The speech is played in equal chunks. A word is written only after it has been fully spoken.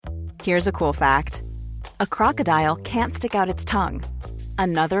Here's a cool fact. A crocodile can't stick out its tongue.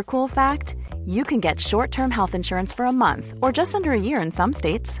 Another cool fact, you can get short-term health insurance for a month or just under a year in some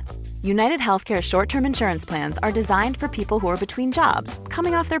states. United Healthcare short-term insurance plans are designed for people who are between jobs,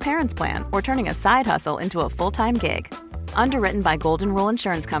 coming off their parents' plan, or turning a side hustle into a full-time gig. Underwritten by Golden Rule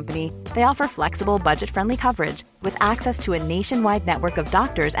Insurance Company, they offer flexible, budget-friendly coverage with access to a nationwide network of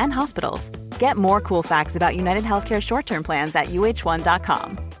doctors and hospitals. Get more cool facts about United Healthcare short-term plans at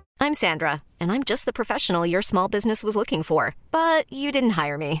uh1.com. I'm Sandra, and I'm just the professional your small business was looking for. But you didn't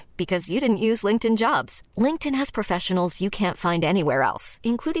hire me because you didn't use LinkedIn Jobs. LinkedIn has professionals you can't find anywhere else,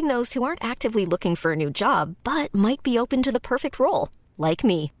 including those who aren't actively looking for a new job, but might be open to the perfect role, like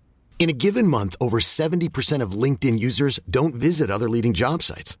me. In a given month, over 70% of LinkedIn users don't visit other leading job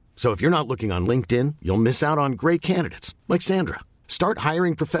sites. So if you're not looking on LinkedIn, you'll miss out on great candidates like Sandra. Start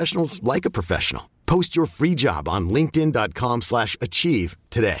hiring professionals like a professional. Post your free job on linkedin.com/achieve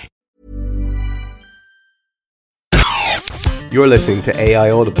today. You're listening to AI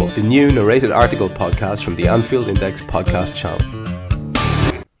Audible, the new narrated article podcast from the Anfield Index podcast channel.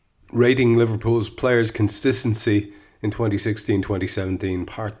 Rating Liverpool's players' consistency in 2016-2017,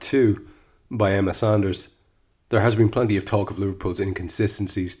 Part 2 by Emma Sanders. There has been plenty of talk of Liverpool's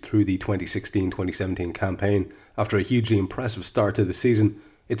inconsistencies through the 2016-2017 campaign. After a hugely impressive start to the season,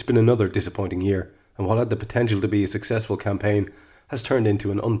 it's been another disappointing year, and what had the potential to be a successful campaign has turned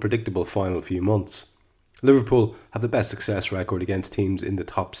into an unpredictable final few months. Liverpool have the best success record against teams in the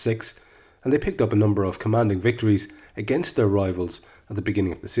top 6, and they picked up a number of commanding victories against their rivals at the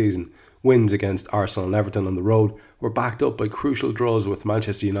beginning of the season. Wins against Arsenal and Everton on the road were backed up by crucial draws with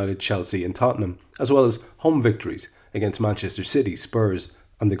Manchester United, Chelsea and Tottenham, as well as home victories against Manchester City, Spurs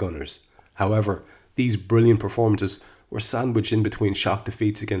and the Gunners. However, these brilliant performances were sandwiched in between shock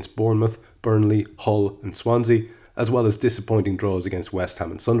defeats against Bournemouth, Burnley, Hull and Swansea, as well as disappointing draws against West Ham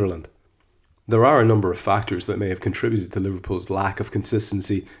and Sunderland. There are a number of factors that may have contributed to Liverpool's lack of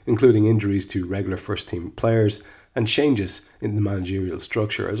consistency, including injuries to regular first-team players and changes in the managerial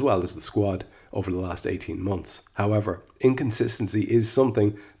structure as well as the squad over the last 18 months. However, inconsistency is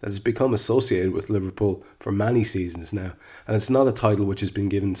something that has become associated with Liverpool for many seasons now, and it's not a title which has been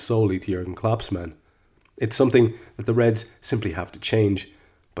given solely to Jurgen Klopp's men. It's something that the Reds simply have to change,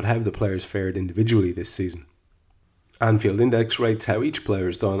 but how have the players fared individually this season? Anfield Index rates how each player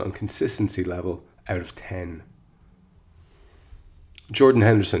has done on consistency level out of 10. Jordan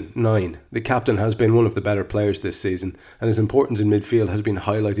Henderson, 9. The captain has been one of the better players this season, and his importance in midfield has been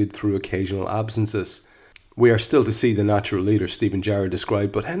highlighted through occasional absences. We are still to see the natural leader Steven Gerrard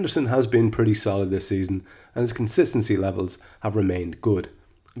described, but Henderson has been pretty solid this season, and his consistency levels have remained good.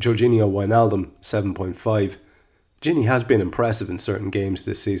 Jorginho Wijnaldum, 7.5. Gini has been impressive in certain games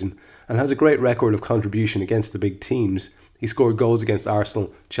this season, and has a great record of contribution against the big teams. He scored goals against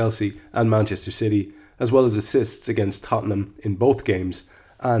Arsenal, Chelsea and Manchester City, as well as assists against Tottenham in both games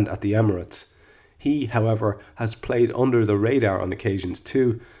and at the Emirates. He, however, has played under the radar on occasions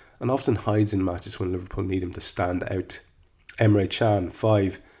too, and often hides in matches when Liverpool need him to stand out. Emre Can,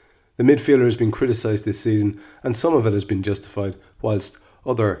 5. The midfielder has been criticised this season, and some of it has been justified, whilst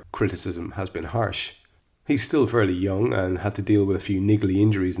other criticism has been harsh. He's still fairly young and had to deal with a few niggly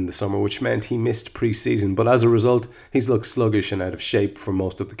injuries in the summer, which meant he missed pre-season, but as a result, he's looked sluggish and out of shape for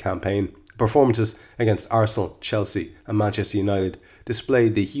most of the campaign. Performances against Arsenal, Chelsea and Manchester United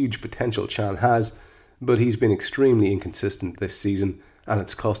displayed the huge potential Can has, but he's been extremely inconsistent this season and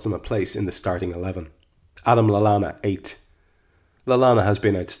it's cost him a place in the starting 11. Adam Lallana, 8. Lallana has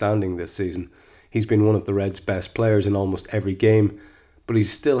been outstanding this season. He's been one of the Reds' best players in almost every game, but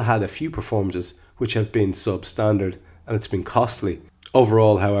he's still had a few performances which have been substandard, and it's been costly.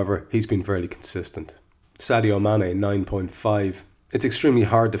 Overall, however, he's been fairly consistent. Sadio Mane, 9.5. It's extremely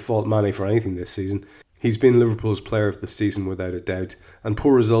hard to fault Mane for anything this season. He's been Liverpool's player of the season without a doubt, and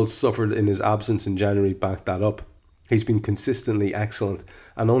poor results suffered in his absence in January backed that up. He's been consistently excellent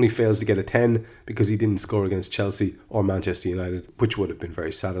and only fails to get a 10 because he didn't score against Chelsea or Manchester United, which would have been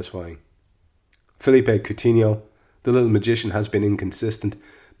very satisfying. Philippe Coutinho, the little magician, has been inconsistent,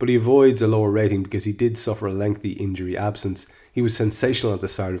 but he avoids a lower rating because he did suffer a lengthy injury absence. He was sensational at the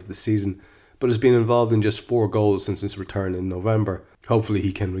start of the season, but has been involved in just 4 goals since his return in November. Hopefully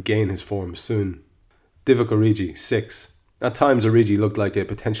he can regain his form soon. Divock Origi, 6. At times Origi looked like a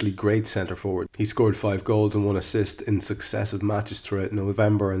potentially great centre-forward. He scored 5 goals and 1 assist in successive matches throughout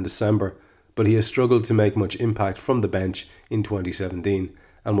November and December, but he has struggled to make much impact from the bench in 2017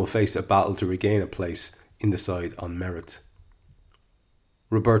 and will face a battle to regain a place in the side on merit.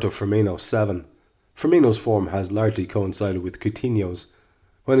 Roberto Firmino, 7. Firmino's form has largely coincided with Coutinho's.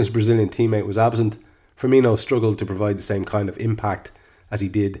 When his Brazilian teammate was absent, Firmino struggled to provide the same kind of impact as he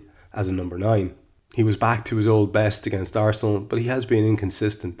did as a number 9. He was back to his old best against Arsenal, but he has been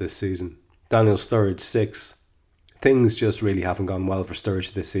inconsistent this season. Daniel Sturridge, 6. Things just really haven't gone well for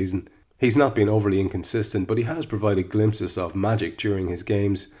Sturridge this season. He's not been overly inconsistent, but he has provided glimpses of magic during his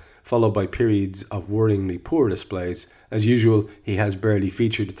games, followed by periods of worryingly poor displays. As usual, he has barely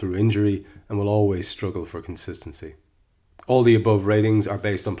featured through injury and will always struggle for consistency. All the above ratings are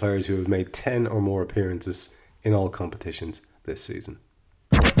based on players who have made 10 or more appearances in all competitions this season.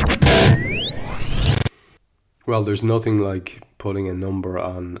 Well, there's nothing like putting a number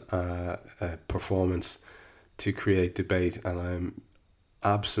on a performance to create debate, and I'm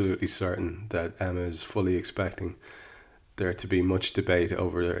absolutely certain that Emma is fully expecting there to be much debate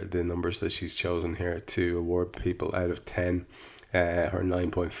over the numbers that she's chosen here to award people out of 10. Her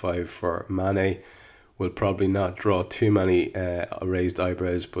 9.5 for Mane will probably not draw too many raised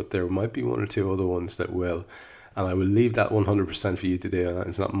eyebrows, but there might be one or two other ones that will. And I will leave that 100% for you to do.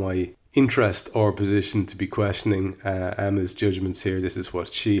 It's not my interest or position to be questioning Emma's judgments here. This is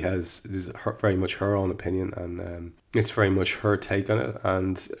what she has. This is very much her own opinion, and it's very much her take on it.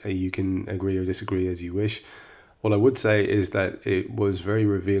 And you can agree or disagree as you wish. What I would say is that it was very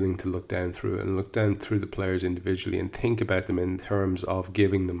revealing to look down through it and look down through the players individually and think about them in terms of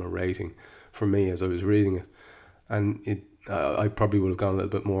giving them a rating. For me, as I was reading it, and I probably would have gone a little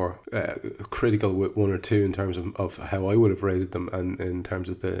bit more critical with one or two in terms of how I would have rated them, and in terms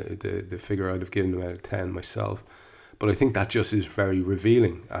of the figure I'd have given them out of 10 myself. But I think that just is very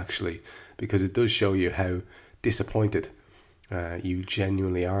revealing, actually, because it does show you how disappointed you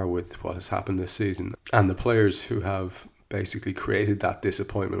genuinely are with what has happened this season, and the players who have basically created that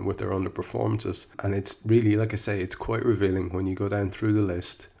disappointment with their underperformances. And it's really, like I say, it's quite revealing when you go down through the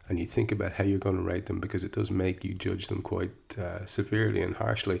list and you think about how you're going to rate them, because it does make you judge them quite severely and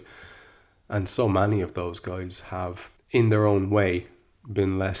harshly. And so many of those guys have, in their own way,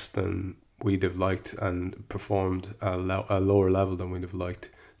 been less than we'd have liked and performed a lower level than we'd have liked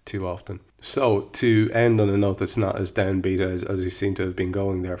too often. So to end on a note that's not as downbeat as you seem to have been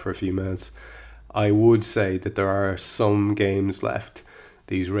going there for a few minutes, I would say that there are some games left.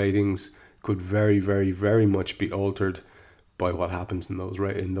 These ratings could very, very, very much be altered by what happens in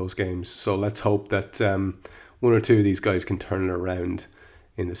those games. So let's hope that one or two of these guys can turn it around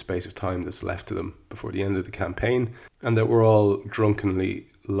in the space of time that's left to them before the end of the campaign, and that we're all drunkenly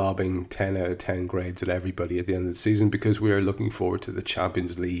lobbing 10 out of 10 grades at everybody at the end of the season, because we are looking forward to the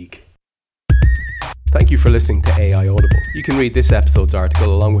Champions League. Thank you for listening to AI Audible. You can read this episode's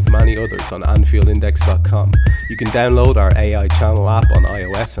article along with many others on AnfieldIndex.com. You can download our AI channel app on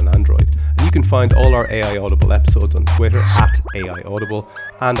iOS and Android. And you can find all our AI Audible episodes on Twitter at AI Audible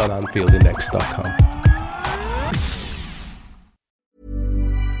and on AnfieldIndex.com.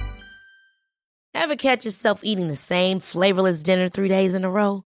 Ever catch yourself eating the same flavorless dinner 3 days in a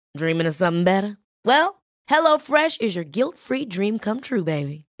row? Dreaming of something better? Well, HelloFresh is your guilt-free dream come true,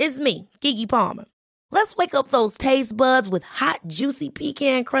 baby. It's me, Keke Palmer. Let's wake up those taste buds with hot, juicy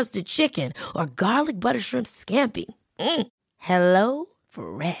pecan-crusted chicken or garlic butter shrimp scampi. Hello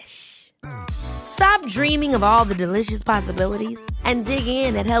Fresh. Stop dreaming of all the delicious possibilities and dig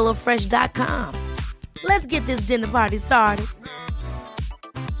in at HelloFresh.com. Let's get this dinner party started.